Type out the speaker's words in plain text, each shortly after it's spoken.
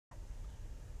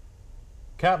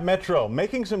CapMetro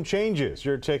making some changes.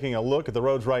 You're taking a look at the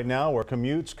roads right now where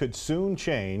commutes could soon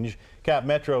change.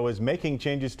 CapMetro is making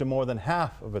changes to more than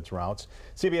half of its routes.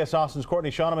 CBS Austin's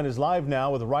Courtney Shoneman is live now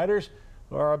with riders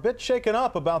who are a bit shaken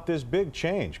up about this big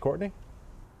change. Courtney?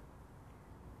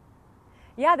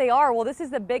 Yeah, they are. Well, this is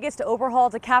the biggest overhaul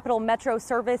to CapMetro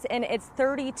service in its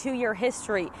 32-year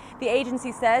history. The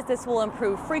agency says this will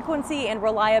improve frequency and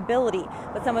reliability.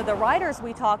 But some of the riders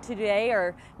we talked to today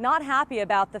are not happy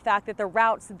about the fact that the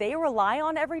routes they rely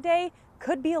on every day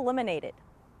could be eliminated.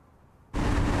 A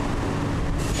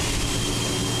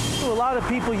lot of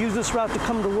people use this route to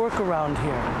come to work around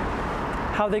here.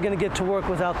 How are they going to get to work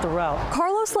without the route?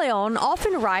 Carlos Leon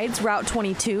often rides Route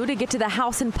 22 to get to the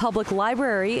House and Public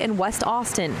Library in West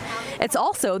Austin. It's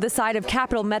also the site of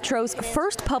CapMetro's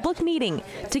first public meeting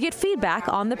to get feedback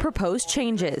on the proposed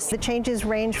changes. The changes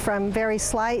range from very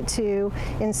slight to,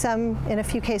 in a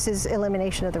few cases,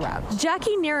 elimination of the route.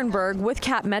 Jackie Nierenberg with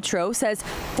CapMetro says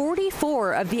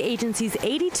 44 of the agency's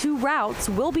 82 routes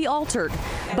will be altered,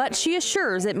 but she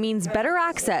assures it means better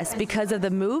access because of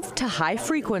the move to high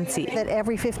frequency. That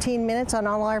every 15 minutes on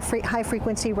all our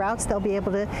high-frequency routes, they'll be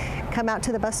able to come out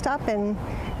to the bus stop and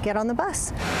get on the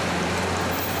bus.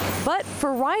 But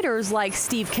for riders like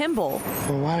Steve Kimball,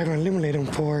 well, why are they going to eliminate them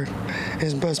for?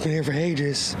 This bus been here for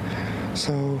ages,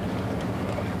 so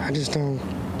I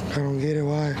don't get it,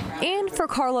 why. And for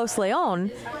Carlos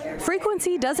Leon,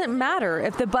 frequency doesn't matter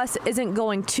if the bus isn't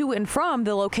going to and from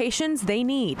the locations they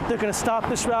need. They're going to stop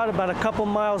this route about a couple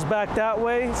miles back that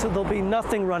way, so there'll be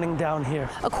nothing running down here.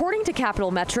 According to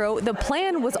CapMetro, the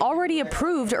plan was already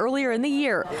approved earlier in the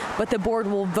year, but the board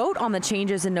will vote on the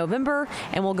changes in November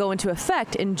and will go into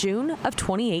effect in June of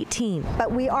 2018.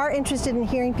 But we are interested in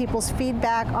hearing people's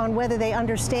feedback on whether they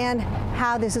understand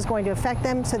how this is going to affect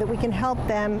them so that we can help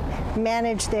them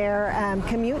manage their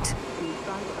commute.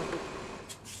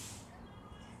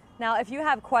 Now, if you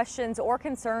have questions or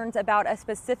concerns about a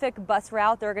specific bus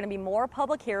route, there are going to be more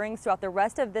public hearings throughout the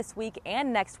rest of this week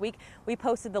and next week. We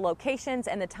posted the locations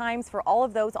and the times for all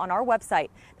of those on our website.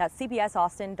 That's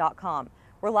cbsaustin.com.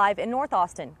 We're live in North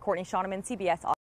Austin. Courtney Shoneman, CBS Austin.